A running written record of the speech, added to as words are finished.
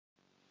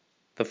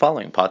The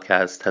following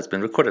podcast has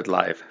been recorded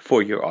live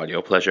for your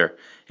audio pleasure.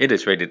 It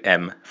is rated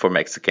M for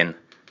Mexican.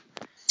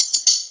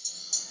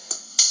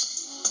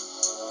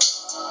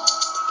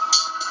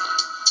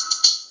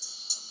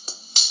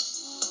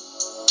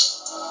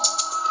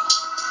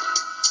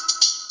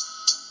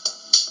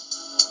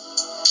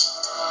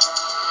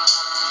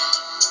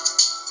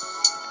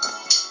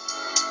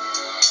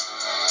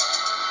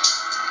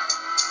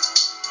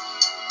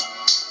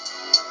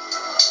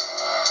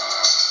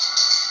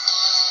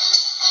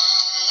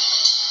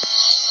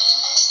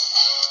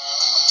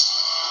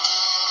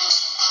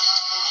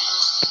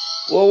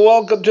 Well,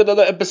 welcome to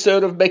another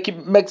episode of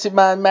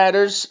Meximan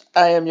Matters.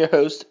 I am your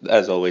host,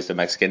 as always, the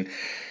Mexican.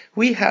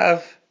 We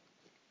have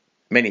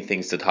many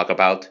things to talk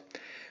about,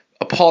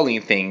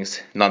 appalling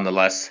things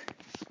nonetheless.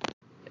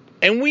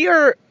 And we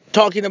are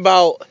talking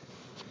about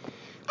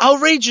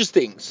outrageous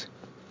things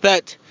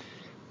that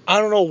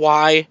I don't know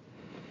why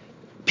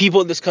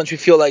people in this country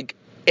feel like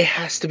it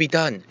has to be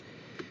done.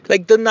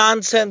 Like the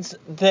nonsense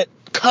that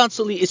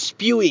constantly is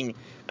spewing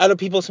out of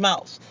people's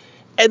mouths.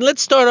 And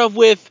let's start off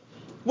with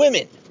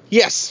women.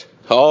 Yes.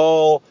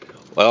 Oh,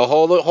 well,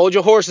 hold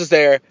your horses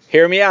there.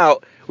 Hear me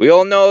out. We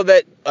all know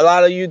that a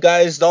lot of you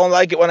guys don't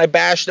like it when I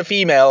bash the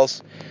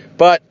females.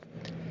 But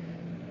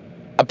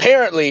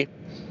apparently,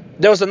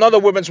 there was another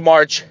women's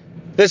march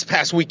this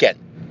past weekend.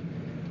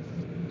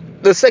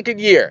 The second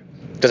year.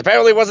 Because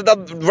apparently it wasn't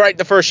done right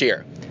the first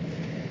year.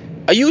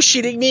 Are you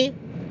shitting me?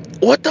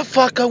 What the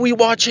fuck are we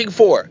watching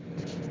for?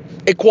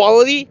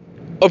 Equality?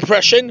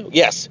 Oppression?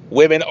 Yes,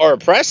 women are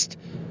oppressed.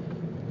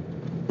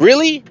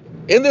 Really?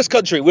 In this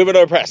country, women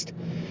are oppressed.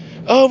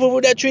 Oh, but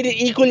we're not treated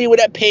equally, we're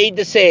not paid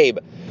the same.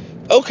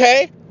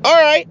 Okay,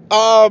 alright,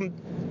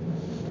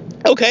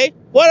 okay,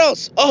 what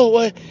else?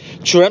 Oh,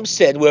 Trump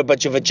said we're a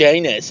bunch of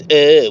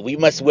vaginas. We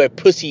must wear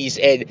pussies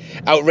and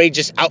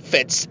outrageous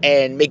outfits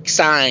and make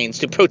signs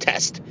to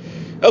protest.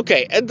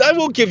 Okay, and I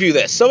will give you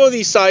this. Some of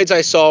these signs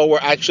I saw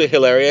were actually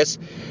hilarious,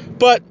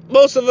 but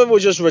most of them were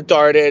just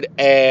retarded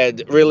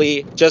and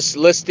really just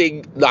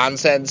listing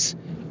nonsense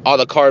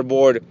on a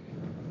cardboard,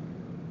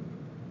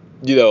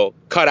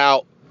 cut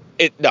out.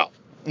 No,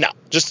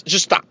 just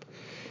stop.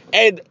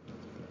 And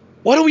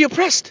what are we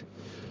oppressed?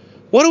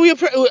 What are we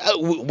oppressed?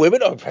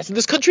 Women are oppressed in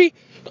this country?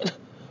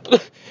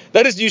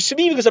 That is news to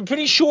me because I'm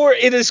pretty sure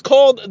it is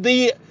called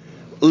the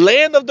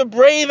land of the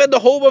brave and the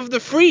home of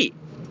the free.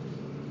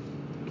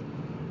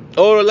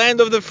 Or land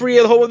of the free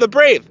and home of the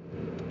brave.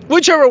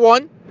 Whichever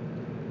one.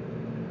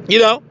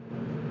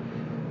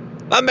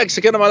 I'm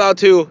Mexican, I'm allowed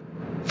to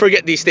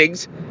forget these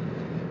things.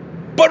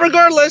 But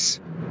regardless,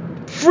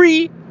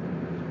 free,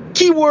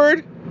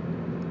 keyword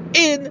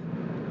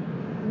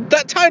in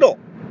that title.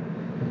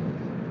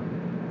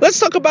 Let's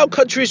talk about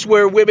countries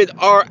where women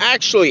are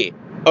actually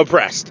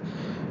oppressed.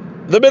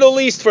 The Middle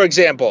East, for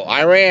example,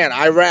 Iran,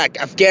 Iraq,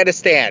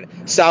 Afghanistan,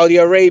 Saudi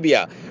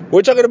Arabia.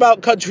 We're talking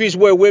about countries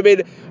where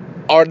women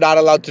are not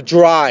allowed to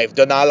drive,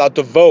 they're not allowed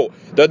to vote,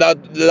 they're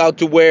not allowed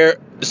to wear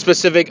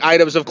specific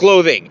items of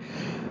clothing,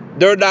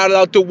 they're not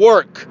allowed to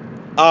work.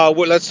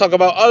 Let's talk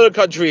about other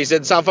countries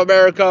in South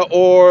America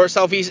or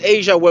Southeast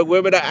Asia where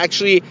women are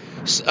actually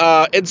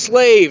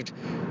enslaved,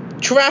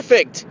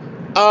 trafficked.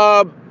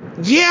 Those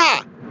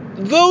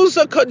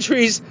are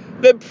countries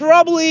that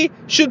probably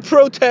should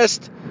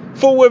protest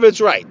for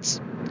women's rights.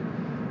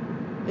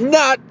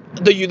 Not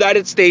the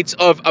United States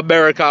of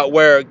America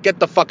where, get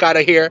the fuck out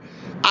of here,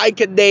 I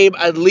can name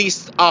at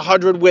least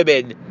 100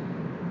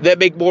 women that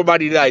make more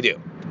money than I do.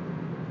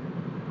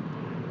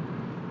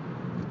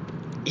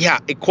 Yeah,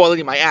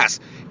 equality my ass.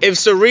 If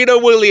Serena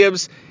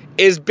Williams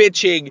is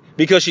bitching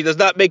because she does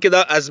not make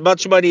as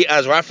much money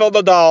as Rafael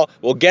Nadal,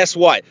 well, guess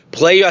what?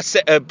 Play a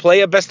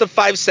best of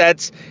 5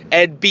 sets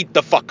and beat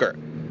the fucker.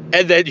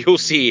 And then you'll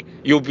see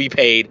you'll be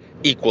paid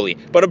equally.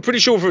 But I'm pretty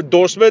sure for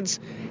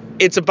endorsements,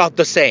 it's about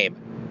the same.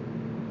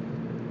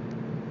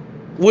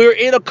 We're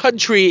in a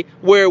country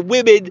where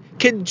women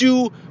can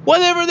do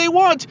whatever they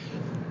want.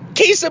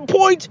 Case in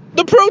point,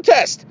 the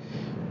protest.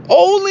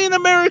 Only in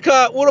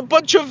America would a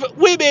bunch of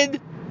women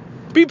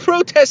be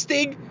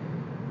protesting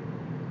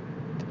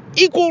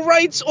equal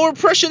rights or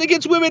oppression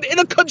against women in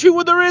a country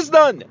where there is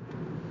none.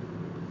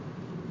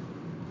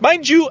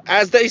 Mind you,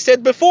 as they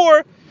said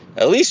before,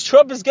 at least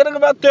Trump is getting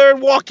them out there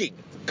and walking.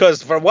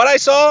 Because from what I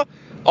saw,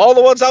 all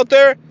the ones out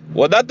there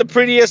were not the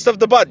prettiest of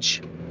the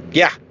bunch.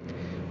 Yeah.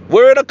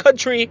 We're in a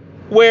country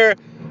where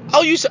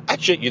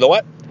actually, you know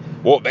what?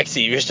 Well,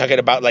 Mexi, you're just talking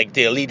about like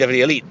the elite of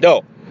the elite.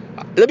 No.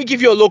 Let me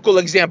give you a local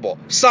example.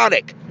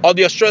 Sonic on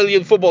the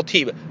Australian football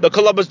team, the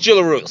Columbus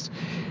Jillaroos.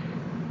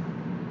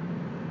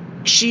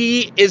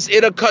 She is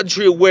in a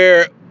country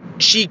where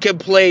she can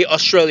play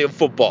Australian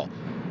football.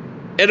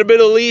 In the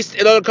Middle East,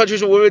 in other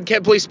countries where women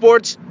can't play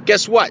sports,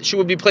 guess what? She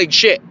would be playing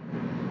shit.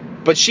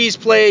 But she's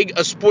playing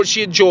a sport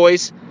she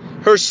enjoys.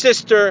 Her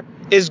sister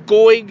is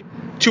going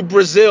to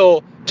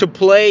Brazil to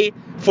play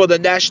for the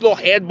national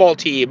handball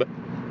team.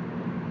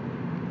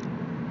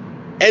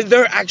 And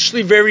they're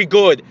actually very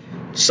good.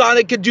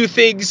 Sonic can do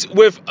things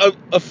with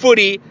a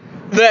footy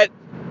that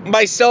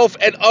myself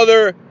and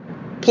other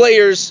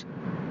players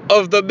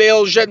of the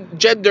male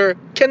gender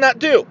cannot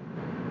do.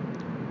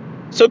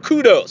 So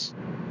kudos.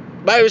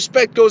 My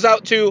respect goes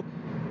out to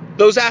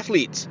those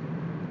athletes,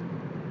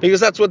 because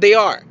that's what they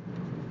are.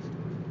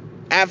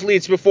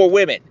 Athletes before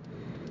women.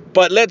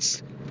 But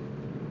let's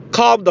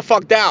calm the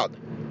fuck down.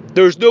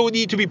 There's no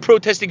need to be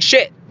protesting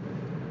shit.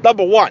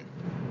 Number one.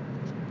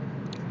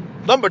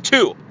 Number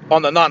two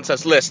on the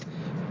nonsense list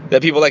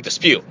that people like to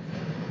spew.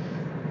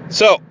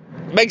 So,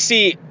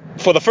 Mexi,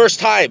 for the first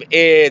time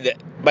in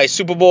my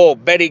Super Bowl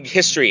betting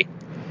history,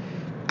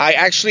 I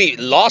actually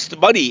lost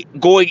money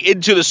going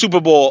into the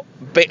Super Bowl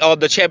from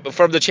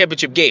the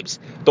championship games.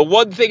 The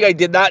one thing I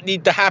did not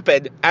need to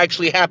happen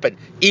actually happened.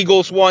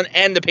 Eagles won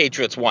and the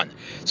Patriots won.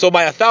 So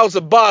my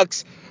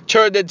 $1,000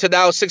 turned into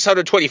now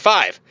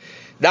 $625.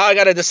 Now I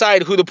got to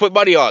decide who to put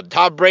money on.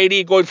 Tom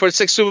Brady going for the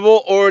 6th Super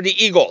Bowl or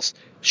the Eagles?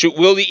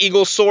 Will the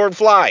Eagles soar and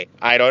fly?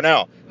 I don't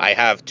know. I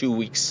have 2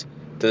 weeks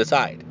to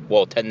decide.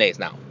 Well, 10 days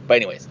now. But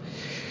anyways.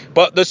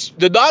 But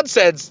the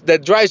nonsense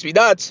that drives me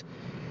nuts.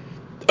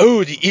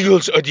 Oh, the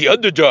Eagles are the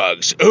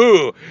underdogs.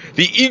 Oh,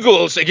 the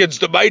Eagles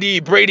against the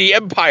mighty Brady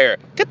Empire.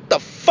 Get the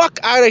fuck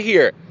out of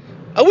here.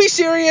 Are we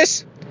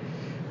serious?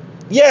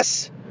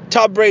 Yes,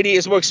 Tom Brady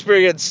is more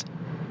experienced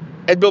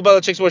and Bill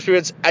Belichick's more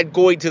experienced at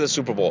going to the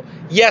Super Bowl.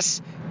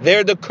 Yes,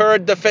 they're the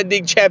current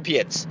defending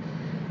champions.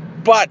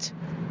 But,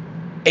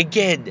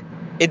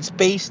 again, it's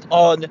based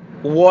on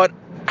what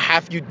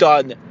have you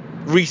done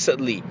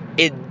recently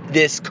in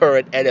this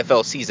current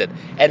NFL season.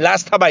 And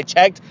last time I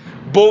checked,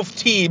 both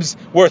teams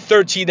were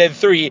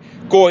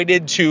 13-3 going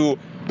into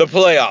the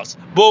playoffs.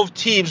 Both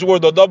teams were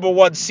the number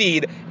one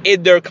seed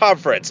in their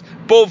conference.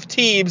 Both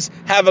teams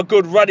have a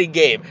good running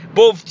game.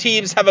 Both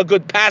teams have a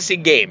good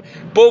passing game.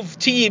 Both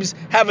teams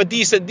have a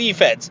decent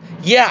defense.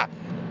 Yeah,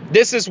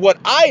 this is what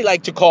I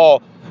like to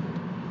call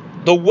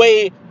the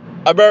way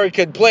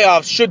American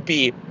playoffs should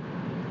be.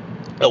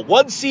 The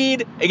one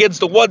seed against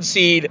the one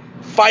seed,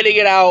 fighting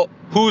it out.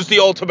 Who's the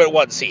ultimate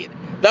one seed?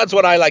 That's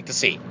what I like to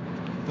see.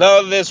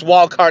 None of this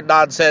wild card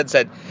nonsense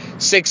and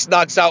 6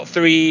 knocks out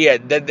 3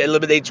 and then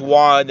eliminates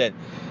 1. And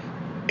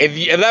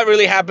if that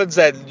really happens,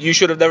 then you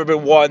should have never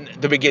been 1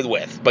 to begin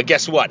with. But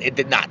guess what? It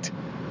did not.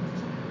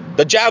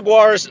 The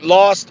Jaguars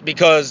lost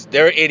because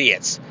they're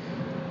idiots.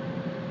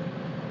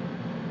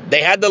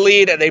 They had the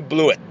lead and they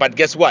blew it. But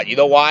guess what? You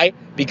know why?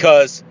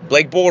 Because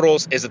Blake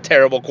Bortles is a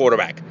terrible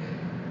quarterback.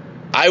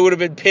 I would have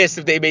been pissed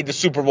if they made the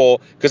Super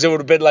Bowl, because it would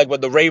have been like when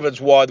the Ravens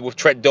won with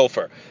Trent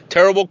Dilfer.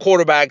 Terrible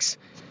quarterbacks.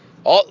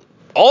 All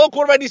a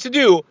quarterback needs to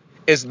do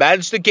is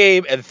manage the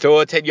game and throw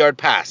a 10-yard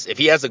pass. If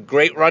he has a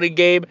great running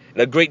game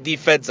and a great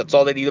defense, that's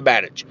all they need to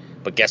manage.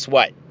 But guess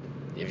what?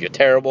 If you're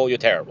terrible, you're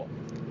terrible.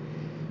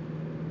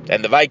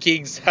 And the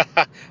Vikings,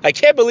 I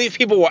can't believe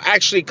people were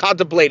actually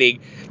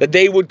contemplating that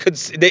they would,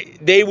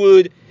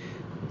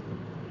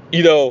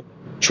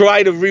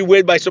 try to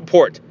re-win by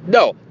support.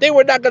 No, they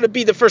were not going to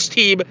be the first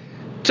team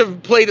to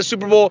play the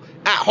Super Bowl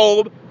at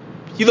home.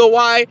 You know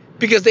why?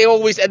 Because they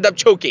always end up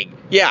choking.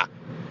 Yeah.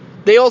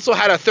 They also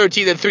had a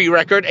 13-3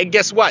 record, and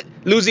guess what?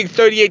 Losing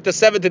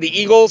 38-7 to the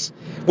Eagles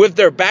with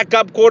their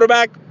backup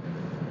quarterback.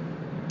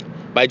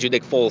 Mind you,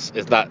 Nick Foles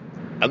is not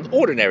an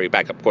ordinary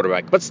backup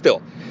quarterback, but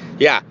still,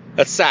 yeah,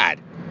 that's sad.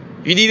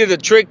 You needed a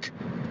trick,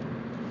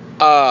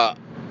 well,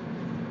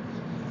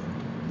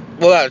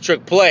 not a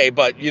trick play,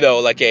 but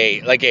like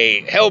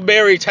a Hail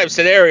Mary type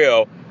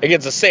scenario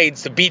against the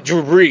Saints to beat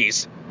Drew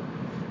Brees.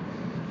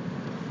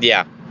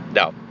 Yeah,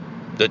 no.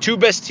 The two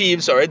best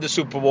teams are in the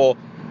Super Bowl.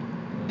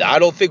 I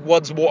don't think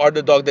one's more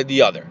underdog than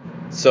the other.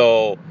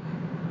 So,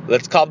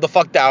 let's calm the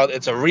fuck down.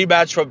 It's a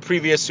rematch from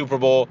previous Super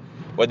Bowl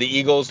when the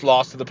Eagles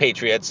lost to the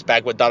Patriots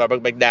back when Donovan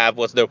McNabb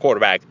was their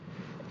quarterback.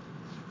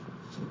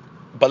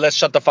 But let's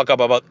shut the fuck up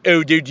about,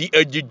 oh, they're the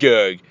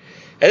underdog.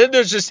 And then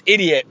there's this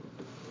idiot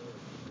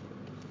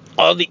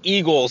on the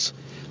Eagles,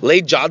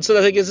 Lane Johnson,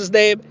 I think is his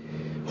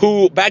name,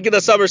 who back in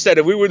the summer said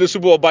if we were in the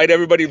Super Bowl, buying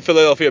everybody in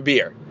Philadelphia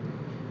beer.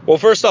 Well,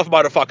 first off,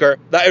 motherfucker,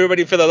 not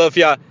everybody in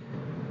Philadelphia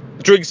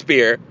drinks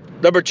beer.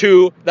 Number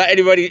two, not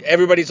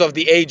everybody's of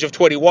the age of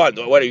 21.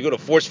 What, are you going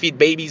to force feed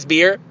babies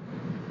beer?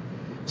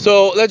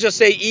 So let's just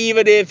say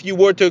even if you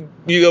were to,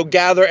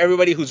 gather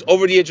everybody who's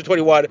over the age of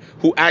 21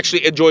 who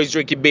actually enjoys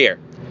drinking beer.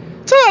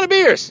 It's a lot of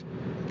beers.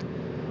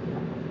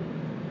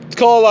 It's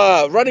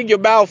called running your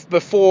mouth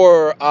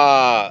before,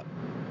 the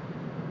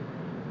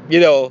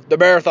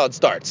marathon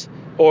starts.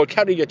 Or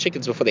counting your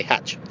chickens before they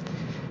hatch.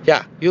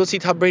 Yeah, you don't see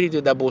Tom Brady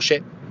doing that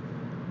bullshit.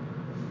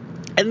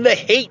 And the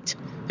hate.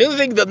 The other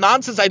thing, the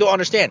nonsense I don't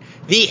understand.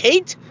 The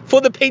hate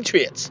for the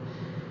Patriots.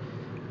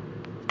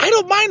 I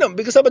don't mind them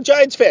because I'm a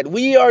Giants fan.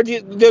 We are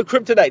the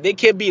kryptonite. They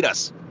can't beat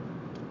us.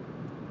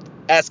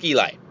 Ask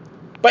Eli.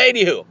 But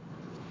anywho.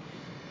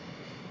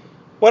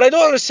 What I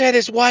don't understand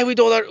is why we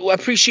don't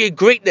appreciate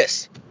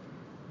greatness.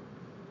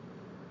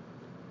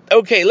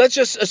 Okay, let's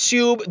just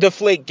assume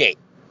Deflategate.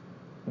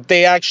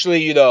 They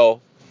actually,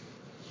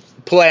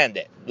 planned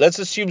it. Let's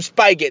assume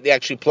Spygate, they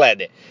actually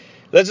planned it.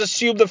 Let's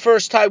assume the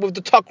first time with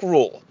the Tuck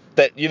rule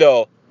that,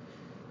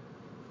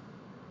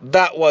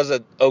 that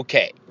wasn't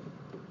okay.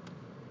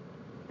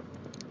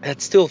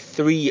 That's still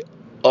 3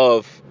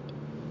 of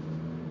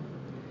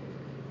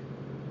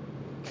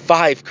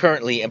 5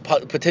 currently and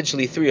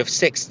potentially 3 of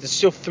 6. There's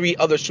still 3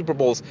 other Super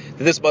Bowls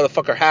that this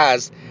motherfucker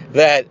has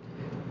that,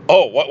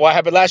 what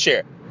happened last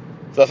year?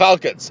 The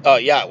Falcons.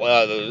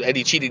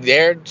 Any cheating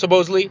there,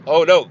 supposedly?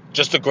 Oh, no,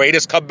 just the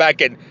greatest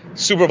comeback in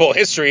Super Bowl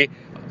history.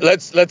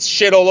 Let's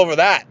shit all over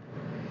that.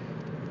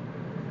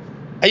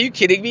 Are you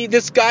kidding me?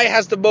 This guy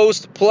has the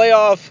most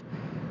playoff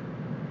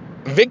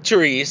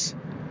victories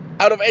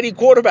out of any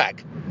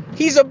quarterback.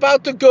 He's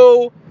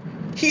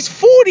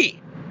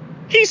 40.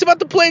 He's about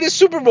to play the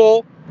Super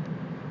Bowl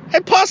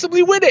and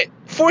possibly win it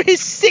for his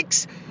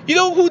 6th. You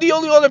know who the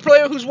only other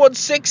player who's won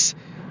 6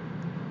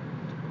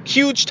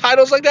 huge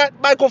titles like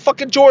that? Michael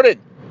fucking Jordan.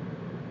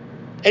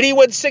 And he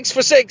went 6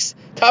 for 6.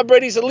 Tom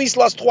Brady's at least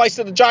lost twice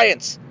to the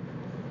Giants.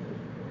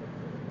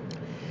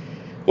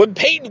 When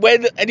Peyton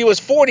went and he was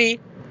 40,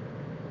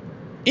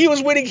 he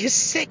was winning his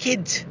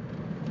 2nd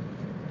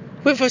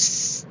with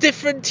a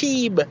different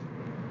team.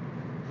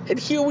 And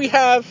here we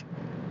have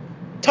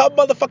Tom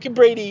motherfucking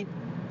Brady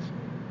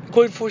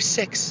going for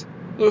 6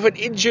 with an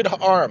injured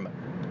arm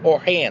or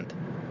hand.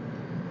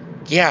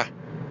 Yeah,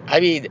 I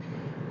mean,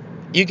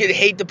 you can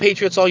hate the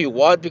Patriots all you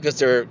want because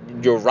they're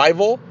your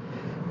rival,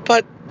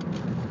 but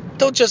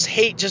don't just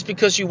hate just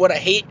because you want to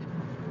hate.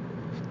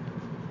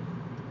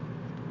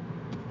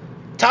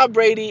 Tom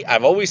Brady,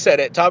 I've always said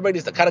it, Tom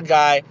Brady's the kind of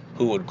guy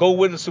who would go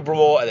win the Super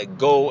Bowl and then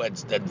go and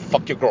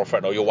fuck your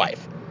girlfriend or your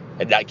wife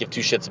and not give 2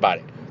 shits about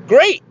it.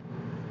 Great!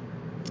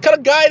 It's the kind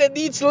of guy that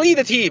needs to lead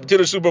a team to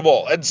the Super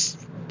Bowl and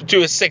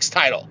to his 6th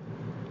title.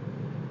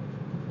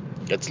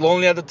 It's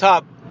lonely at the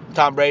top,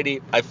 Tom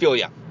Brady. I feel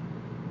ya.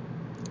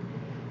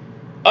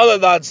 Other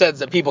nonsense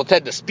that people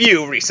tend to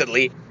spew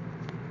recently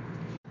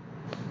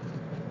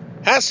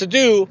has to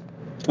do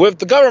with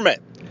the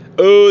government.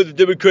 Oh, the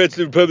Democrats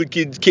and the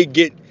Republicans can't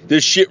get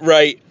their shit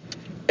right,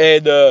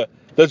 and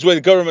that's why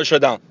the government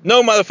shut down.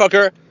 No,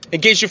 motherfucker. In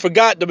case you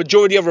forgot, the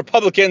majority of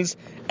Republicans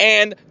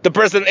and the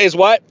president is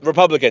what?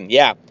 Republican,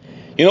 yeah.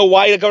 You know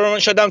why the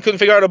government shut down, couldn't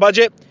figure out a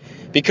budget?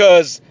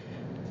 Because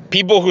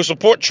people who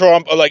support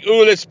Trump are like,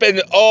 ooh, let's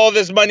spend all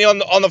this money on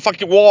the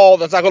fucking wall.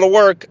 That's not going to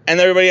work. And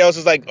everybody else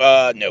is like,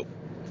 no.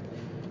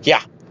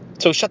 Yeah.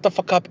 So shut the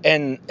fuck up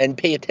and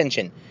pay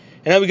attention.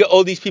 And now we got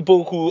all these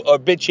people who are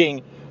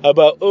bitching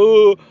about,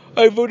 oh,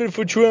 I voted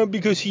for Trump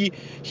because he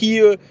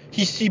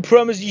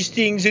promised these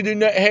things and they're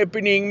not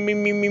happening.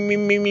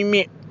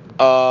 Me.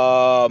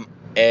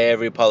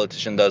 Every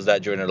politician does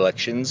that during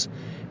elections.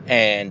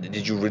 And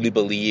did you really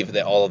believe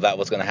that all of that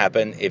was going to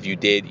happen? If you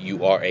did,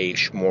 you are a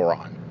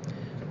schmoron.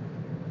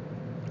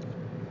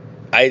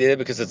 I did it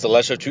because it's the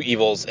lesser of 2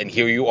 evils, and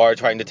here you are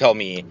trying to tell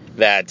me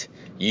that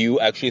you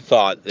actually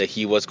thought that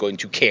he was going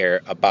to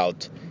care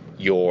about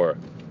your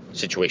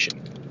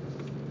situation.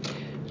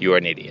 You are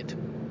an idiot,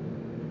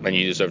 and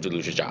you deserve to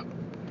lose your job.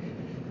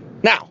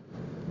 Now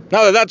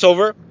that that's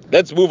over,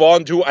 let's move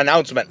on to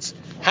announcements.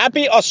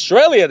 Happy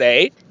Australia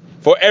Day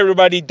for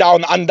everybody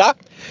down under.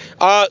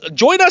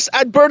 Join us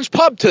at Burns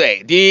Pub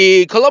today.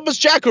 The Columbus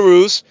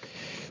Jackaroos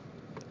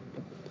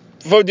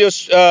for the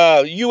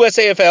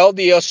USAFL,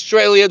 the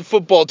Australian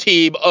football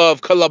team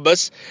of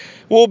Columbus,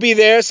 will be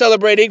there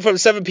celebrating from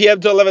 7 p.m.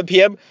 to 11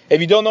 p.m.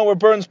 If you don't know where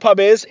Burns Pub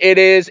is, it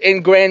is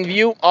in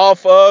Grandview,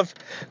 off of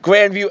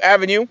Grandview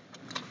Avenue,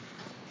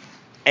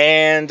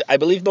 and I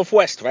believe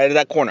Northwest, right at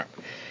that corner.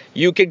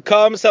 You can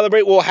come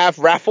celebrate. We'll have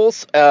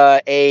raffles,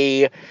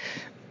 a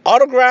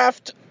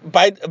autographed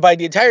by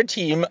the entire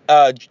team,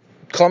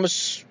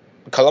 Columbus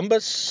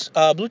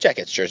Blue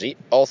Jackets jersey,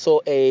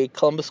 also a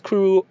Columbus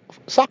Crew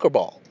soccer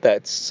ball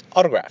that's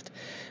autographed.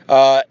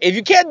 If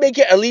you can't make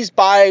it, at least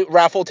buy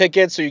raffle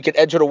tickets so you can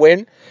enter to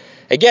win.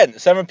 Again,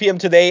 7 p.m.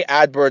 today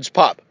at Burns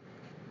Pub.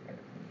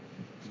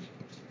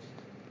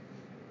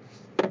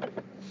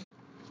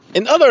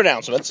 In other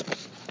announcements,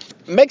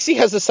 Mexi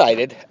has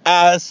decided,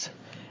 as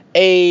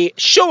a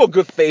show of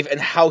good faith and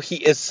how he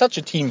is such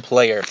a team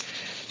player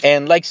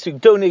and likes to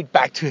donate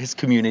back to his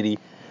community,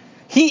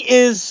 he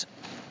is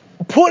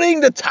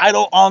putting the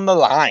title on the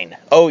line.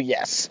 Oh,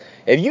 yes.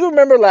 If you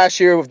remember last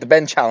year with the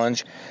Ben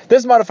Challenge,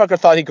 this motherfucker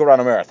thought he could run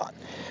a marathon.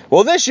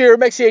 Well, this year,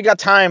 Mexi ain't got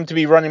time to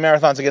be running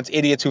marathons against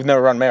idiots who've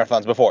never run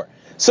marathons before.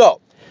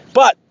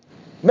 But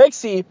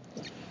Mexi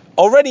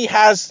already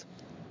has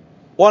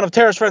one of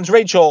Tara's friends,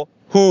 Rachel,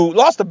 who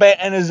lost a bet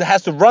and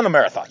has to run a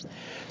marathon.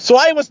 So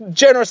I was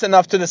generous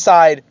enough to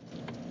decide,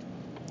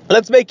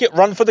 let's make it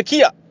Run for the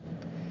Kia.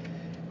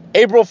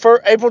 April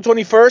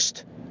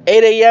 21st,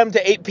 8 a.m.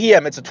 to 8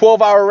 p.m. It's a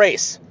 12-hour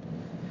race.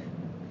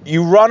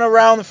 You run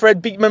around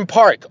Fred Beekman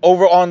Park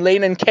over on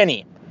Lane and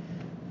Kenny.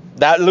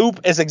 That loop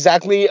is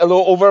exactly a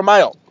little over a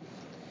mile.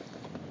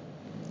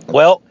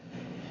 Well,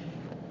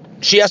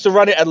 she has to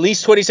run it at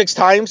least 26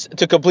 times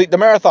to complete the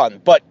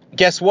marathon. But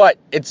guess what?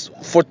 It's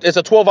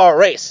a 12-hour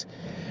race.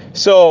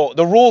 So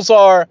the rules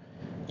are,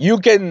 you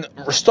can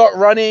start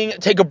running,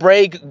 take a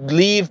break,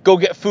 leave, go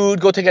get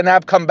food, go take a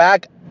nap, come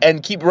back,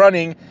 and keep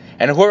running.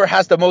 And whoever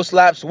has the most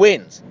laps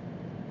wins.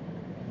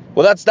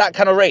 Well, that's that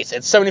kind of race.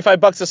 It's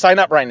 $75 to sign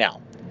up right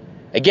now.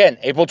 Again,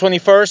 April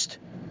 21st,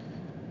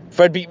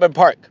 Fred Beekman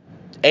Park,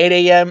 8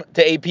 a.m.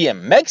 to 8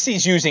 p.m.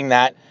 Mexi's using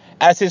that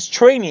as his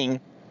training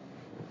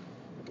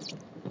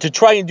to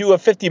try and do a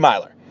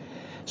 50-miler.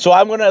 So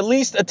I'm going to at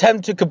least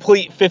attempt to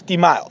complete 50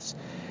 miles.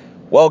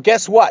 Well,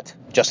 guess what?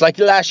 Just like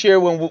last year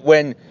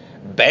when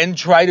Ben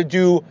tried to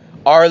do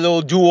our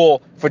little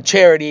duel for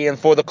charity and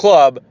for the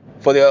club,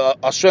 for the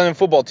Australian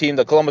football team,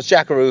 the Columbus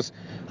Jackaroos,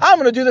 I'm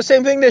going to do the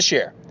same thing this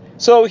year.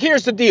 So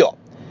here's the deal.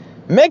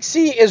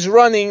 Mexi is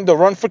running the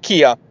Run for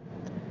Kia,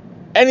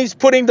 and he's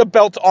putting the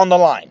belt on the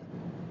line.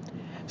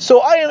 So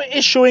I am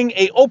issuing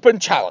an open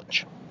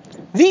challenge.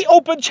 The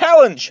open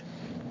challenge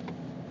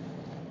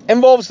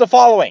involves the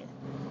following.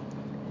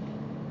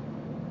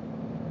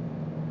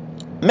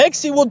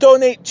 Mexi will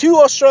donate 2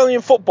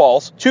 Australian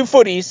footballs, 2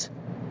 footies,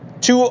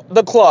 to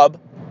the club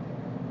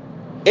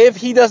if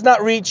he does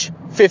not reach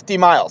 50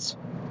 miles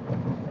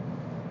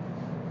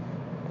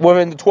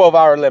within the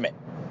 12-hour limit.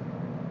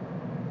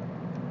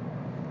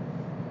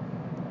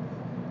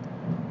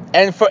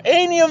 And for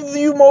any of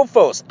you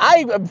mofos,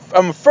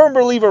 I'm a firm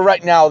believer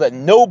right now that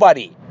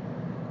nobody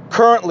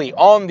currently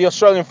on the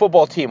Australian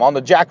football team, on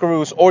the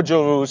Jackaroos or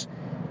Jaroos,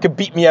 could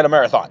beat me at a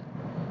marathon,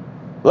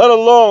 let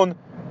alone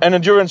an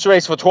endurance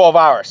race for 12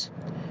 hours.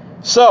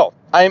 So,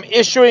 I am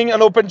issuing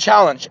an open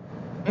challenge.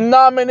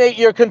 Nominate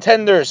your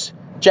contenders,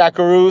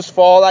 Jackaroos,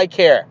 for all I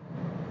care.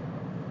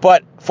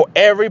 But for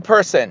every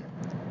person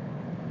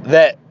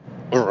that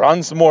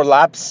runs more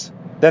laps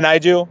than I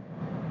do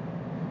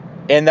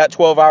in that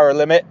 12-hour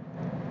limit,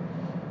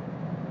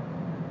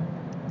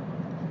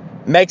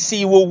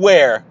 Mexi will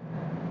wear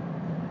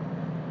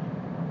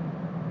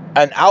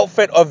an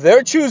outfit of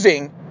their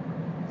choosing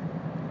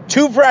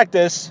to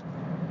practice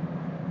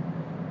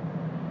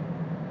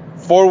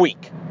for a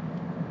week.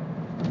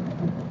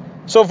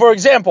 So, for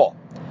example,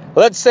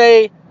 let's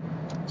say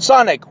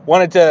Sonic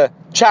wanted to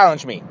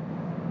challenge me.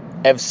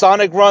 If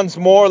Sonic runs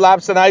more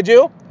laps than I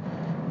do,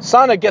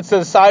 Sonic gets to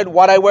decide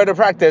what I wear to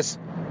practice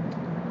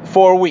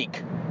for a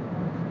week.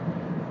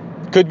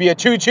 Could be a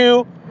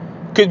tutu,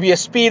 could be a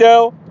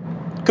Speedo,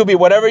 could be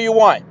whatever you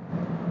want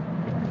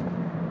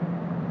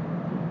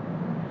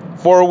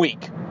for a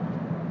week.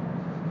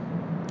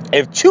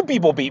 If 2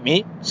 people beat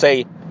me,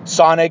 say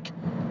Sonic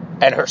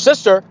and her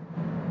sister,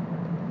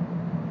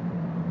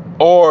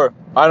 or,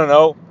 I don't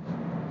know,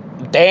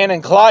 Dan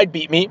and Clyde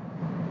beat me,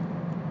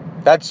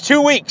 that's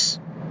 2 weeks.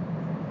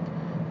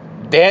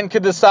 Dan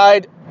could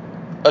decide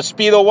a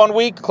Speedo 1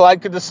 week,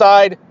 Clyde could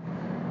decide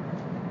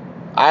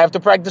I have to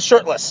practice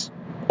shirtless,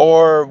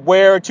 or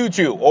wear a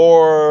tutu,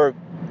 or,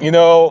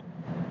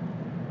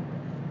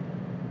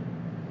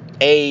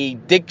 a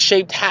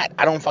dick-shaped hat.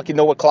 I don't fucking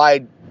know what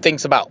Clyde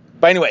thinks about.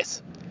 But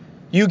anyways,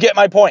 you get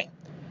my point.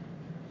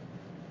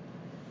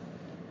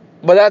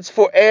 But that's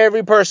for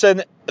every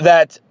person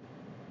that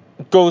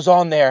goes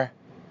out there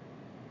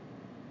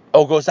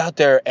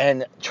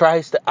and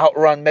tries to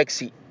outrun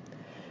Mexi.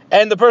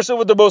 And the person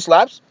with the most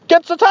laps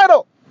gets the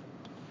title.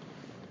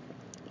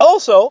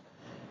 Also,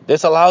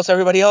 this allows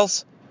everybody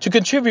else to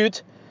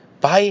contribute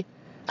by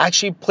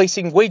actually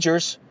placing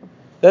wagers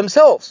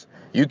themselves.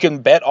 You can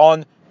bet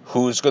on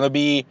who's going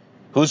to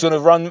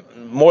run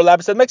more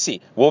laps than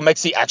Mexi. Will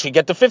Mexi actually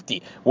get to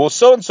 50? Will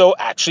so-and-so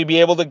actually be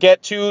able to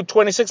get to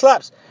 26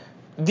 laps?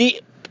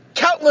 The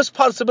countless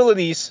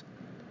possibilities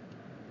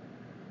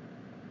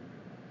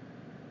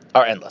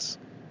are endless.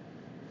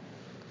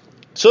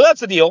 So that's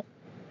the deal.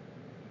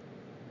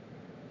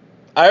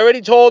 I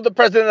already told the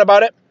president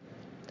about it.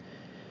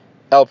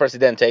 El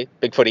Presidente,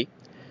 Big Footy.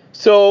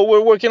 So we're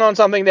working on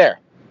something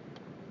there.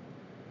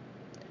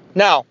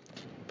 Now,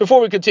 before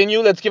we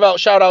continue, let's give out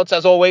shout-outs,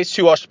 as always,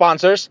 to our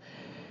sponsors.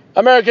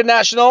 American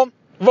National,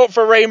 vote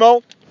for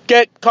Ramo.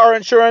 Get car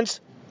insurance,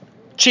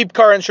 cheap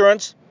car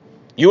insurance,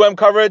 UM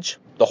coverage,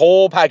 the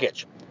whole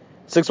package.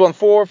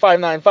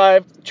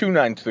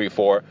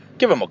 614-595-2934.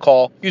 Give him a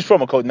call. Use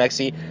promo code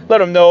MEXI.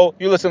 Let him know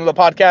you listen to the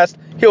podcast.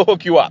 He'll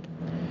hook you up.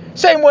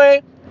 Same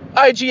way,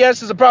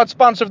 IGS is a proud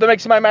sponsor of the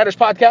Mexi Mind Matters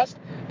podcast.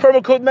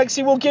 Promo code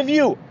MEXI will give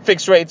you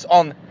fixed rates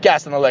on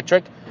gas and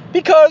electric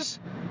because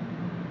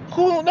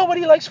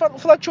nobody likes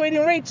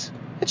fluctuating rates.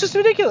 It's just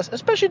ridiculous,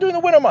 especially during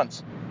the winter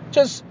months.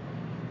 Just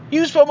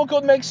use promo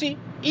code MEXI,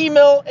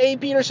 email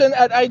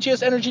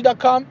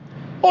apeterson@igsenergy.com,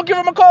 or give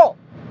him a call.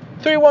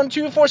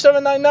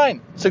 312-4799,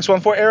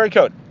 614 area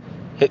code.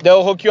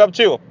 They'll hook you up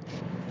too.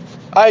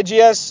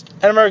 IGS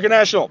and American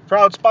National,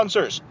 proud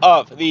sponsors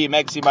of the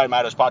Mexi Mind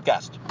Matters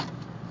podcast.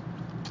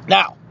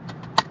 Now,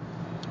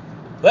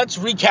 let's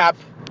recap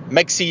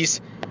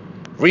Mexi's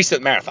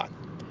recent marathon.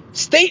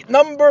 State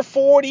number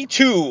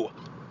 42,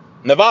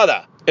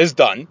 Nevada, is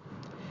done.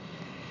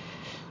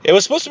 It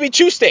was supposed to be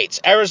 2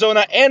 states,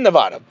 Arizona and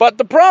Nevada. But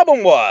the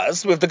problem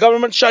was, with the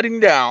government shutting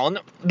down,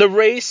 the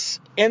race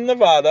in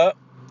Nevada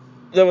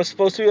that was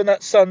supposed to be on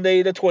that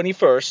Sunday, the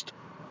 21st,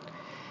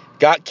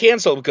 got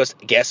canceled because,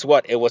 guess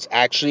what? It was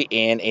actually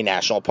in a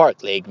national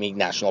park, Lake Mead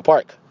National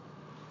Park.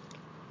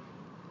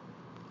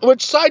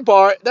 Which,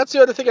 sidebar, that's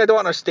the other thing I don't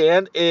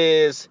understand,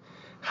 is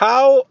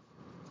how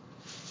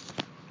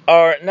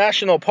are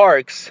national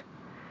parks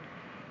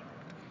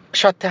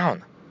shut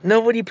down?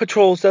 Nobody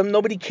patrols them.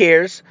 Nobody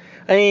cares.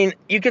 I mean,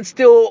 you can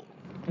still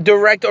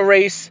direct a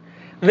race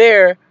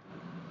there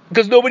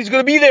because nobody's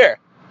going to be there.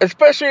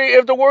 Especially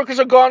if the workers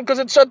are gone because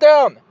it's shut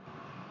down.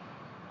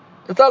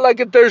 It's not like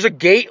if there's a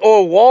gate or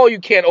a wall you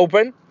can't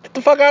open. Get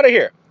the fuck out of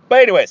here.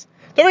 But anyways,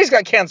 the race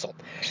got canceled.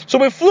 So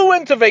we flew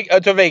into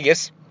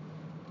Vegas.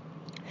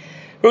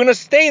 We're going to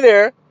stay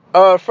there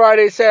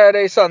Friday,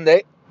 Saturday,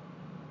 Sunday.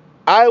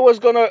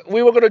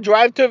 We were going to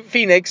drive to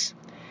Phoenix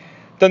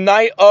the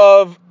night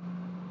of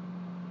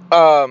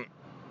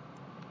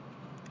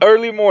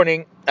early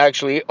morning,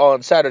 actually,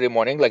 on Saturday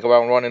morning, like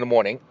around 1 in the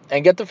morning,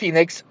 and get to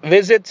Phoenix,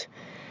 visit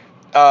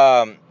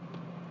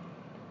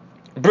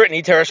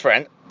Brittany, Tara's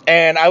friend,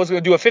 and I was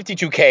going to do a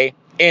 52K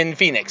in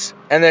Phoenix,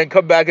 and then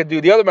come back and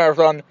do the other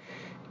marathon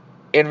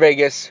in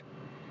Vegas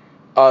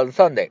on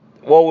Sunday.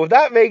 Well, with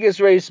that Vegas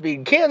race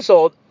being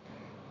canceled,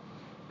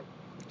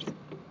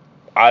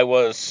 I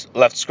was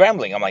left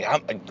scrambling. I'm like,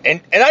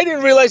 and I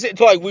didn't realize it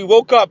until we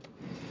woke up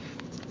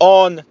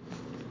on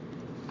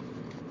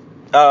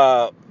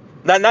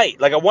that night,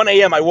 like at 1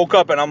 a.m. I woke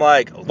up and I'm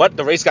like, what?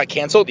 The race got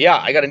canceled? Yeah,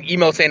 I got an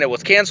email saying it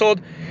was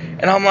canceled,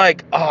 and I'm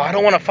like, oh, I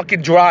don't want to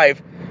fucking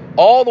drive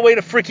all the way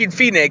to freaking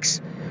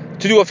Phoenix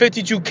to do a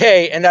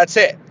 52K and that's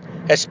it.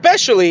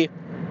 Especially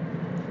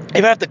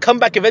if I have to come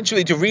back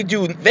eventually to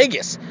redo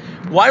Vegas.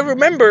 Well, I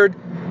remembered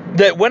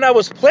that when I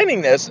was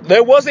planning this,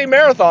 there was a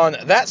marathon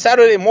that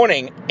Saturday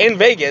morning in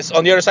Vegas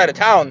on the other side of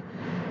town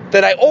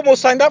that I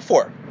almost signed up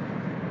for.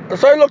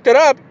 So I looked it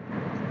up.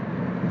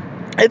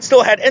 It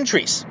still had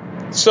entries.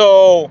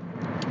 So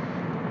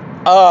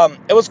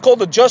it was called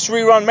the Just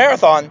Rerun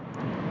Marathon.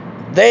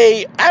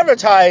 They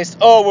advertised,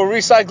 oh, we're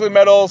recycling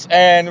medals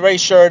and race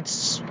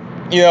shirts.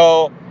 You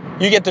know,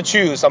 you get to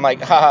choose. I'm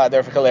like, haha,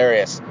 they're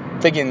hilarious.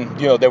 Thinking,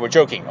 they were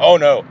joking. Oh,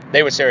 no,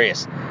 they were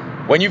serious.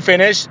 When you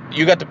finish,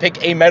 you got to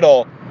pick a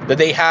medal that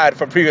they had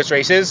from previous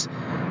races.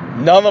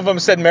 None of them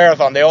said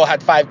marathon. They all had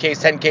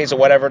 5Ks, 10Ks, or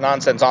whatever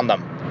nonsense on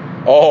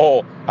them.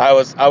 Oh, I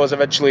was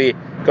eventually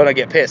going to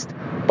get pissed.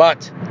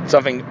 But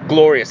something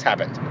glorious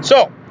happened.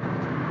 So,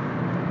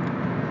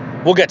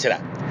 we'll get to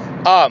that.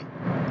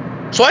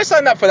 So I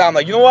signed up for that. I'm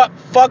like, you know what?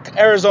 Fuck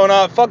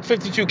Arizona. Fuck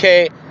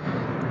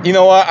 52K. You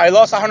know what? I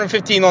lost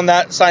 115 on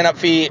that sign-up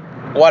fee.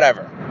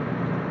 Whatever.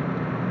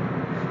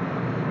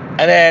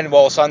 And then,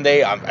 well,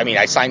 Sunday,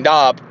 I signed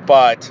up,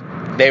 but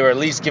they were at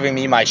least giving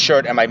me my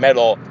shirt and my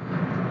medal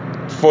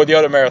for the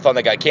other marathon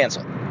that got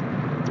canceled,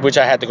 which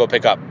I had to go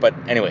pick up. But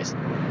anyways.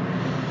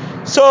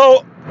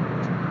 So,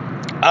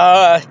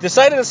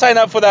 decided to sign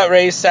up for that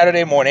race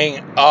Saturday morning.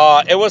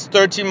 It was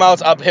 13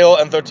 miles uphill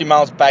and 13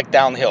 miles back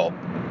downhill,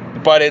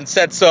 but in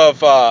sets of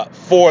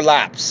 4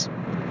 laps.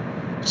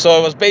 So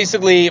it was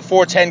basically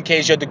 4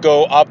 10Ks you had to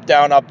go up,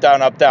 down, up,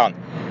 down, up, down.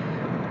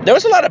 There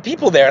was a lot of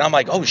people there, and I'm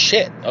like, oh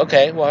shit,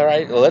 okay, well, all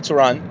right, well, let's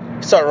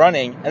run. Start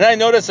running, and then I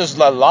noticed there's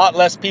a lot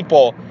less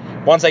people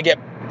once I get,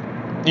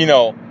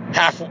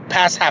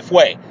 past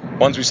halfway,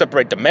 once we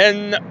separate the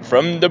men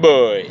from the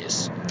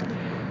boys.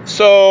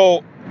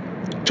 So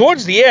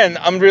towards the end,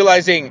 I'm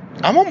realizing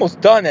I'm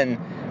almost done, and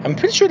I'm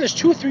pretty sure there's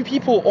 2 or 3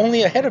 people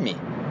only ahead of me.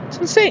 It's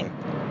insane.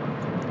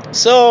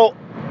 So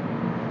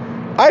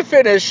I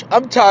finish.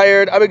 I'm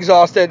tired. I'm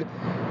exhausted.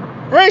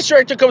 Race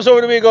director comes over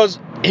to me and goes,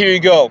 here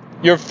you go.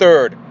 You're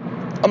third.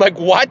 I'm like,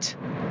 what?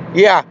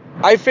 Yeah,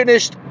 I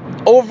finished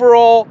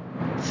overall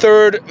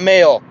third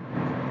male.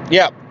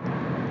 Yeah.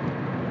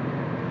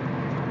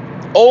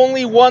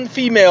 Only 1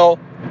 female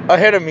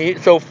ahead of me,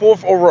 so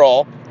 4th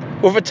overall,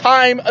 with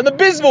an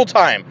abysmal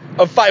time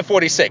of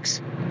 5:46.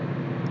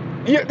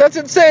 Yeah, that's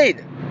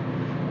insane.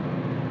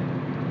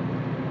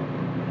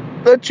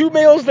 The 2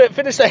 males that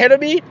finished ahead of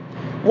me,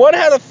 one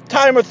had a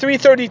time of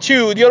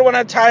 3:32, the other one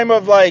had a time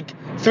of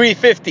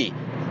 3:50.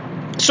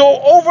 So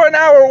over an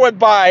hour went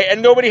by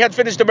and nobody had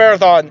finished the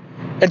marathon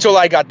until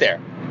I got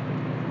there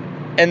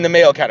in the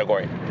male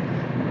category.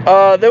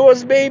 There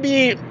was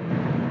maybe 4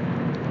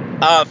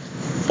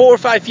 or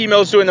 5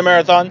 females doing the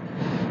marathon,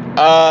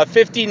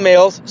 15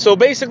 males, so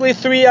basically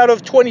 3 out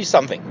of 20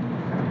 something.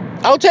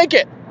 I'll take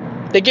it.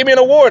 They gave me an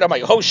award. I'm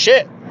like, oh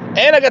shit.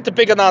 And I got to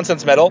pick a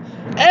nonsense medal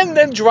and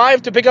then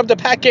drive to pick up the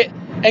packet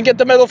and get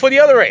the medal for the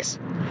other race.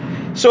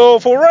 So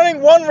for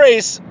running one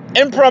race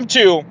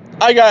impromptu,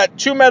 I got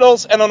 2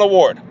 medals and an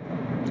award.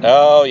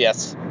 Oh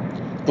yes,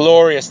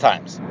 glorious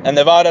times. And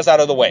Nevada's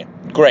out of the way.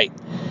 Great.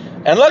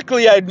 And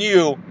luckily I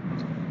knew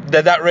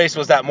that race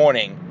was that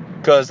morning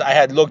because I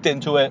had looked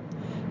into it,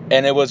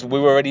 and we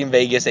were already in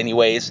Vegas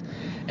anyways.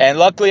 And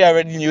luckily I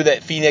already knew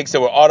that Phoenix, there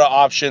were other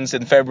options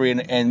in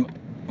February and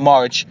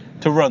March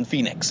to run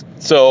Phoenix.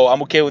 So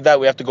I'm okay with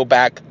that. We have to go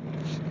back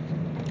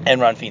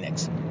and run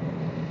Phoenix.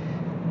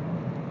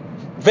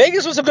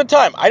 Vegas was a good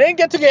time. I didn't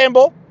get to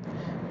gamble,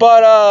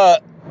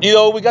 but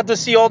we got to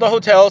see all the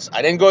hotels.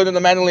 I didn't go into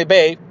the Mandalay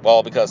Bay,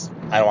 well, because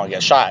I don't want to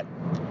get shot.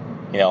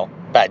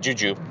 Bad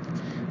juju.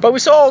 But we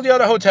saw all the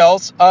other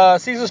hotels.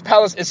 Caesar's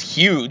Palace is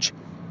huge.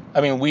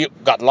 I mean, we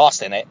got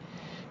lost in it.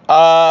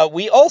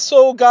 We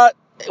also got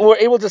were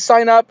able to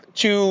sign up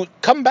to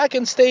come back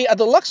and stay at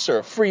the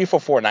Luxor free for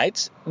 4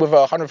 nights with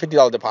a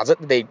 $150 deposit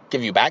that they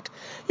give you back.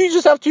 You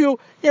just have to,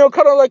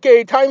 kind of like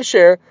a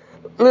timeshare,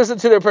 listen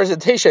to their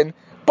presentation,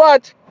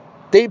 but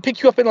they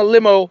pick you up in a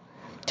limo,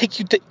 take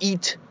you to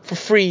eat for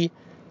free,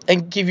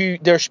 and give you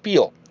their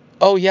spiel.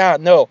 Oh yeah,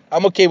 no,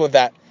 I'm okay with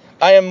that.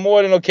 I am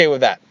more than okay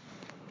with that.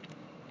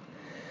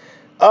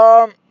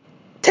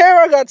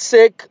 Tara got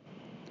sick.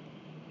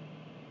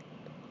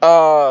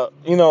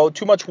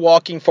 Too much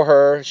walking for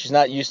her. She's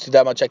not used to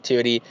that much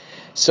activity.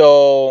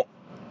 So,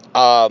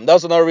 that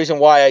was another reason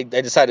why I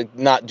decided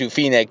not do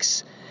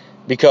Phoenix,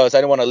 because I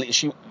didn't want to leave.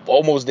 She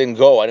almost didn't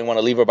go. I didn't want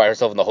to leave her by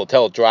herself in the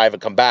hotel, drive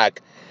and come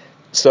back.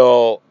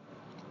 So,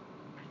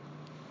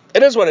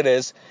 it is what it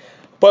is.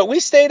 But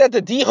we stayed at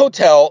the D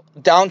Hotel,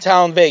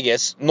 downtown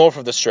Vegas, north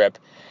of the Strip.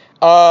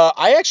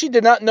 I actually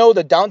did not know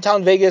that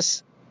downtown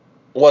Vegas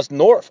was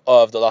north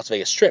of the Las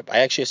Vegas Strip. I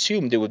actually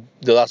assumed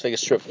the Las Vegas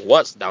Strip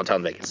was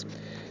downtown Vegas.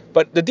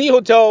 But the D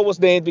Hotel was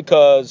named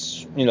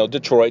because,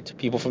 Detroit,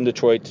 people from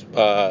Detroit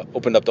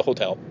opened up the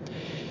hotel.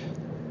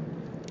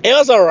 It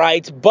was all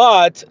right,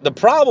 but the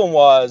problem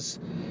was,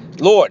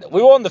 Lord,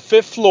 we were on the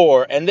 5th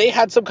floor, and they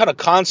had some kind of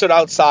concert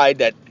outside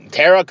that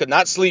Tara could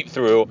not sleep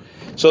through.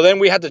 So then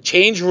we had to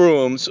change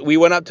rooms. We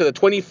went up to the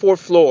 24th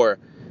floor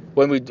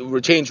when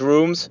we changed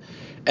rooms.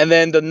 And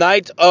then the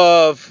night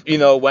of,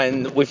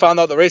 when we found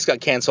out the race got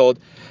canceled,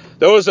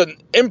 there was an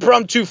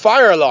impromptu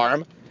fire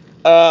alarm,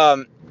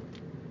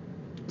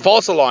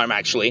 false alarm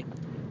actually,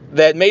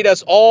 that made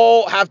us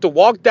all have to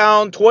walk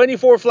down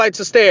 24 flights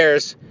of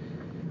stairs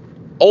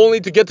only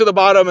to get to the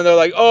bottom, and they're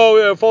like, oh,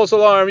 yeah, false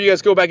alarm, you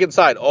guys go back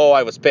inside. Oh,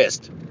 I was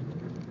pissed.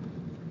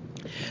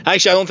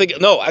 Actually,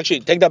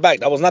 take that back.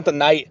 That was not the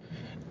night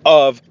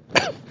of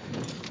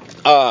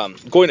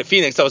going to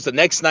Phoenix. That was the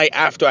next night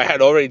after I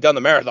had already done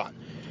the marathon.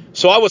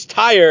 So I was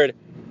tired,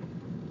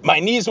 my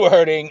knees were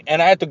hurting,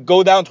 and I had to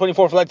go down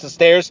 24 flights of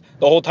stairs.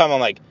 The whole time I'm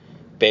like,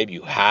 babe,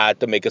 you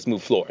had to make us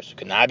move floors. You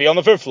could not be on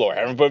the 5th floor.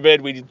 Heaven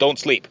forbid we don't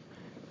sleep.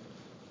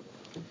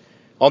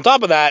 On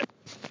top of that,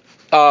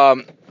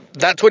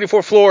 that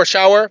 24th floor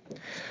shower,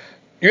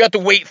 you have to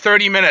wait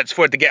 30 minutes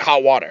for it to get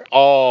hot water.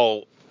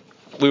 Oh,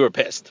 we were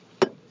pissed.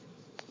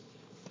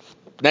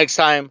 Next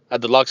time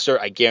at the Luxor,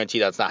 I guarantee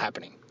that's not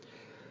happening.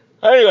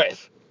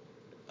 Anyways,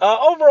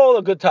 overall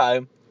a good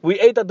time. We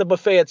ate at the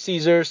buffet at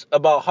Caesars,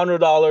 about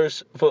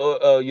 $100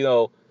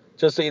 for,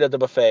 just to eat at the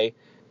buffet.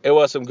 It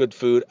was some good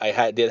food.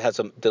 I did have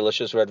some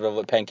delicious red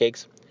velvet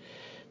pancakes.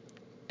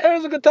 It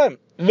was a good time.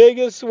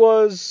 Vegas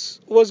was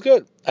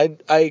good.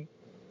 I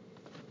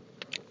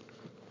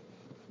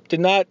did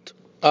not,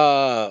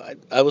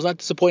 I was not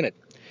disappointed.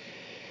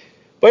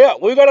 But yeah,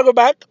 we're going to go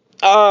back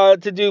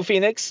to do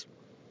Phoenix.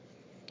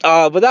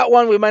 But that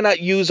one, we might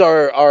not use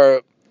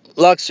our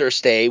Luxor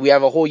stay. We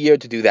have a whole year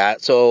to do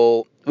that.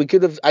 So I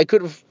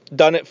could have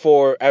done it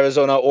for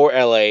Arizona or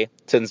LA,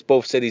 since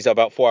both cities are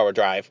about 4-hour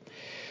drive.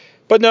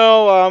 But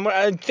no,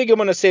 I think I'm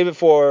going to save it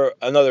for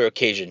another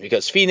occasion,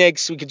 because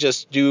Phoenix, we could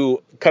just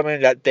come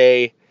in that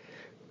day,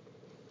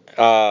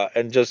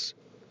 and just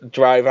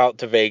drive out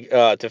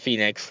to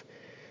Phoenix,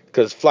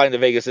 because flying to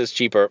Vegas is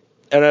cheaper.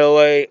 And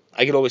LA,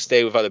 I can always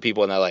stay with other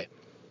people in LA.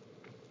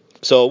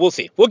 So we'll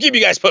see. We'll keep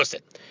you guys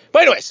posted.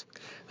 But anyways,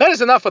 that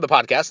is enough for the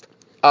podcast.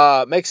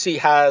 Mexi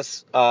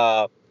has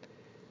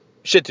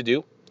shit to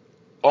do.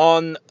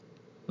 On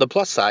the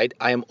plus side,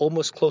 I am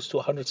almost close to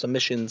 100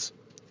 submissions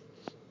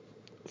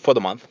for the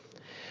month.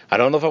 I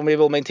don't know if I'm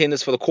able to maintain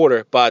this for the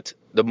quarter, but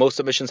the most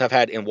submissions I've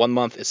had in 1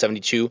 month is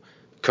 72,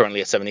 currently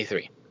at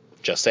 73.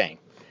 Just saying.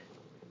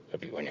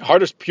 When your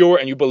heart is pure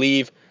and you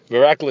believe,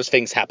 miraculous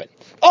things happen.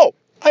 Oh,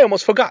 I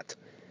almost forgot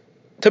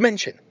to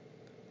mention.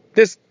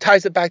 This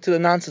ties it back to the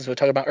nonsense we were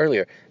talking about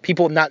earlier.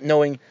 People not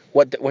knowing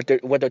what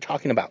they're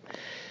talking about.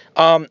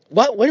 When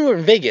we were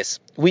in Vegas,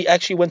 we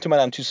actually went to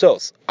Madame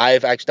Tussauds.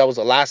 That was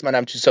the last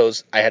Madame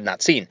Tussauds I had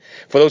not seen.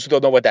 For those who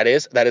don't know what that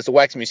is the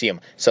Wax Museum.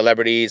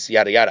 Celebrities,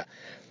 yada yada.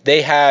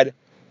 They had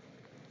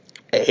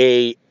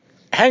a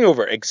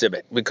Hangover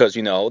exhibit, because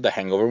the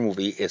Hangover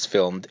movie is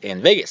filmed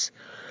in Vegas.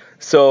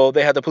 So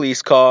they had the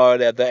police car,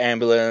 they had the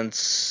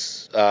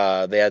ambulance,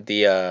 they had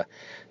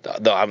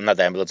not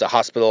the ambulance, the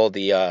hospital,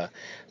 the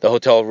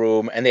hotel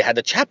room, and they had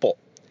the chapel.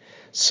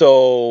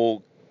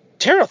 So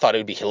Tara thought it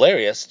would be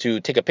hilarious to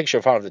take a picture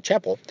in front of the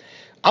chapel.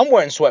 I'm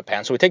wearing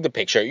sweatpants, so we take the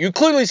picture. You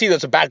clearly see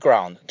there's a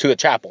background to the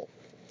chapel.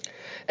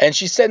 And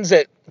she sends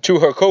it to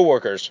her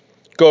coworkers,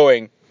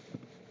 going,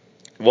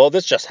 well,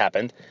 this just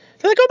happened.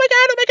 They're like, oh my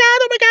God, oh my God,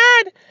 oh my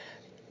God.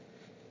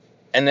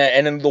 And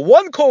then the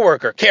one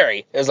coworker,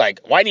 Carrie, is like,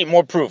 well, I need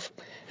more proof.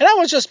 And I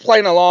was just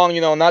playing along,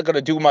 not going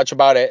to do much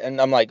about it.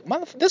 And I'm like,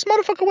 this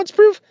motherfucker wants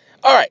proof?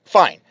 All right,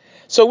 fine.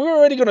 So we were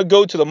already going to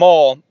go to the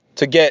mall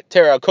to get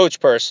Tara a Coach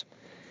purse.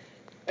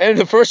 And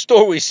the first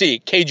store we see,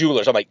 K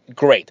Jewelers. I'm like,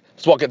 great.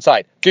 Let's walk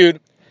inside. Dude,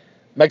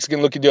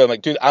 Mexican looking dude. I'm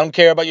like, dude, I don't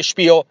care about your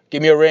spiel.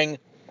 Give me a ring.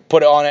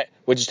 Put it on it.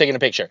 We're just taking a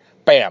picture.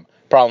 Bam.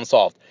 Problem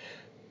solved.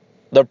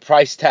 The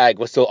price tag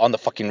was still on the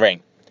fucking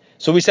ring.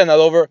 So we sent that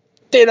over.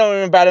 They don't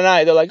even bat an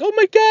eye. They're like, oh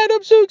my God,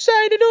 I'm so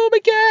excited. Oh my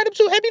God, I'm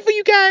so happy for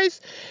you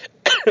guys.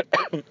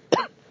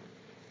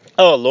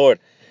 Oh, Lord.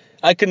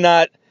 I could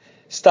not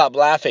stop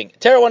laughing.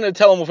 Tara wanted to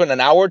tell him within an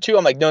hour or two.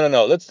 I'm like,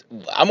 no.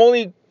 I'm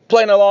only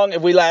playing along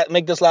if we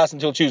make this last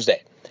until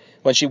Tuesday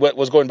when she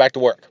was going back to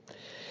work.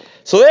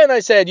 So then I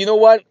said, you know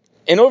what?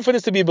 In order for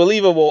this to be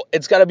believable,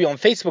 it's got to be on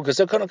Facebook because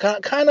they're going to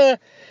kind of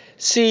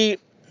see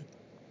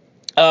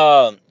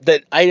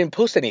that I didn't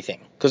post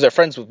anything because they're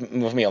friends with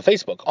me on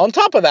Facebook. On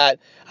top of that,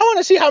 I want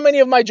to see how many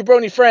of my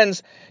jabroni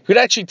friends could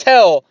actually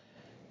tell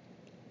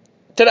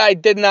that I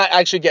did not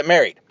actually get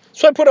married.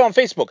 So I put it on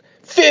Facebook.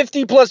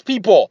 50 plus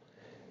people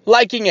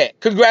liking it,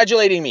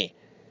 congratulating me.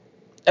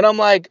 And I'm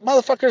like,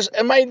 motherfuckers,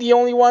 am I the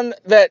only one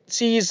that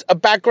sees a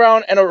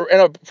background and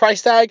a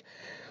price tag?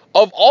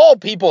 Of all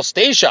people,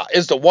 Stacia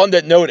is the one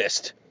that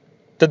noticed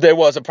that there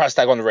was a price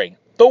tag on the ring.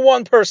 The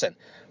one person.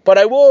 But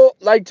I will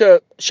like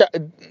to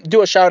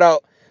do a shout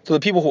out to the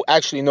people who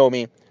actually know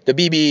me. The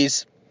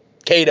BBs,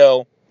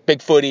 Kato,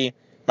 Big Footy,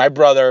 my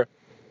brother,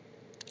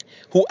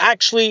 who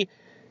actually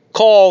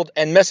called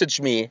and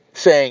messaged me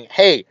saying,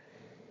 hey,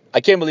 I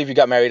can't believe you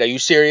got married. Are you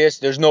serious?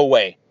 There's no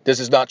way. This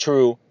is not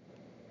true.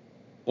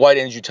 Why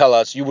didn't you tell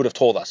us? You would have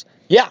told us.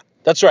 Yeah,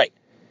 that's right.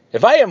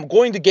 If I am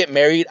going to get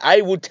married,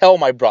 I would tell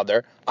my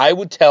brother. I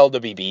would tell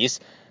the BBs.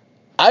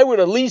 I would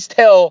at least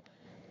tell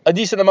a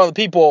decent amount of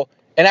people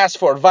and ask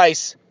for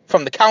advice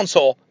from the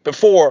council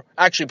before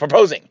actually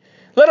proposing.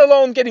 Let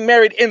alone getting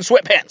married in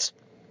sweatpants,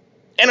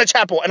 in a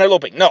chapel, and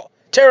eloping. No,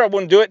 Tara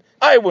wouldn't do it.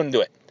 I wouldn't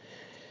do it.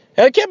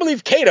 And I can't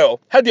believe Kato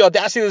had the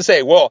audacity to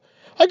say, well,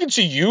 I can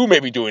see you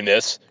maybe doing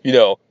this,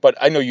 but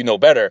I know you know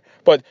better.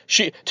 But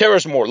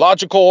Tara's more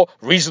logical,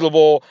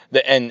 reasonable,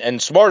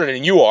 and smarter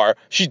than you are.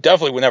 She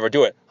definitely would never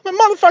do it. I'm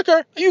like,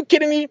 motherfucker, are you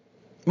kidding me?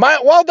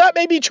 While that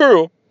may be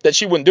true, that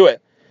she wouldn't do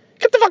it,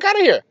 get the fuck out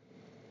of here.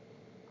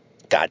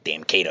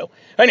 Goddamn Kato.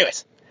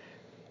 Anyways,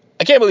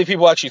 I can't believe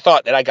people actually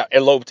thought that I got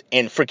eloped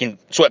in freaking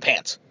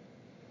sweatpants.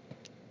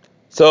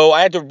 So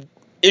I had to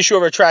issue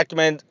a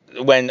retractment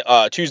when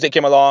Tuesday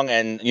came along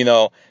and,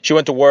 she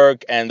went to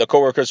work and the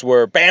coworkers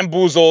were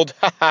bamboozled.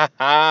 Ha ha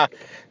ha.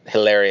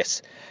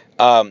 Hilarious.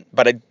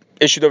 But I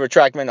issued a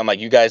retractment. I'm like,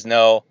 you guys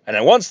know. And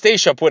then once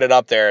Stacia put it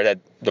up there that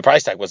the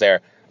price tag was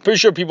there, I'm pretty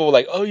sure people were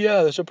like, oh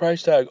yeah, there's a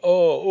price tag.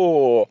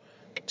 Oh.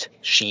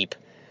 Sheep.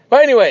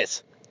 But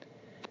anyways,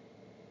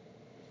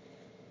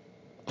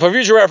 for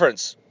future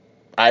reference,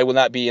 I will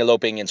not be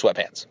eloping in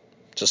sweatpants.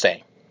 Just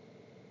saying.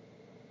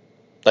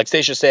 Like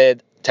Stacia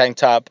said, tank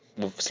top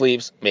with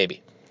sleeves,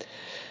 maybe.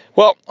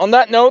 Well, on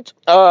that note,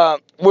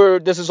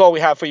 this is all we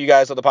have for you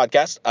guys on the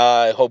podcast.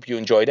 I hope you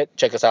enjoyed it.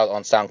 Check us out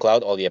on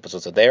SoundCloud. All the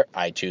episodes are there.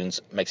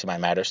 iTunes, Meximine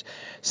Matters.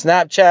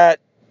 Snapchat,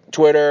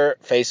 Twitter,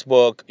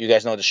 Facebook. You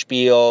guys know the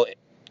spiel.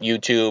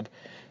 YouTube.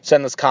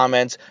 Send us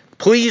comments.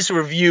 Please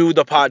review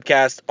the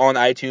podcast on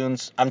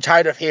iTunes. I'm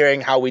tired of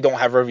hearing how we don't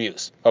have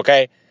reviews,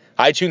 okay?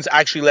 iTunes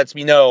actually lets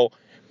me know.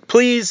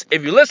 Please,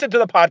 if you listen to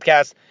the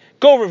podcast,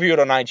 go review it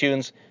on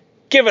iTunes.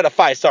 Give it a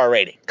 5-star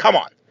rating. Come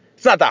on.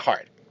 It's not that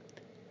hard.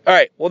 All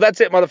right. Well,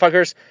 that's it,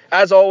 motherfuckers.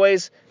 As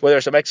always, where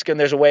there's a Mexican,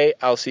 there's a way.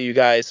 I'll see you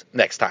guys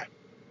next time.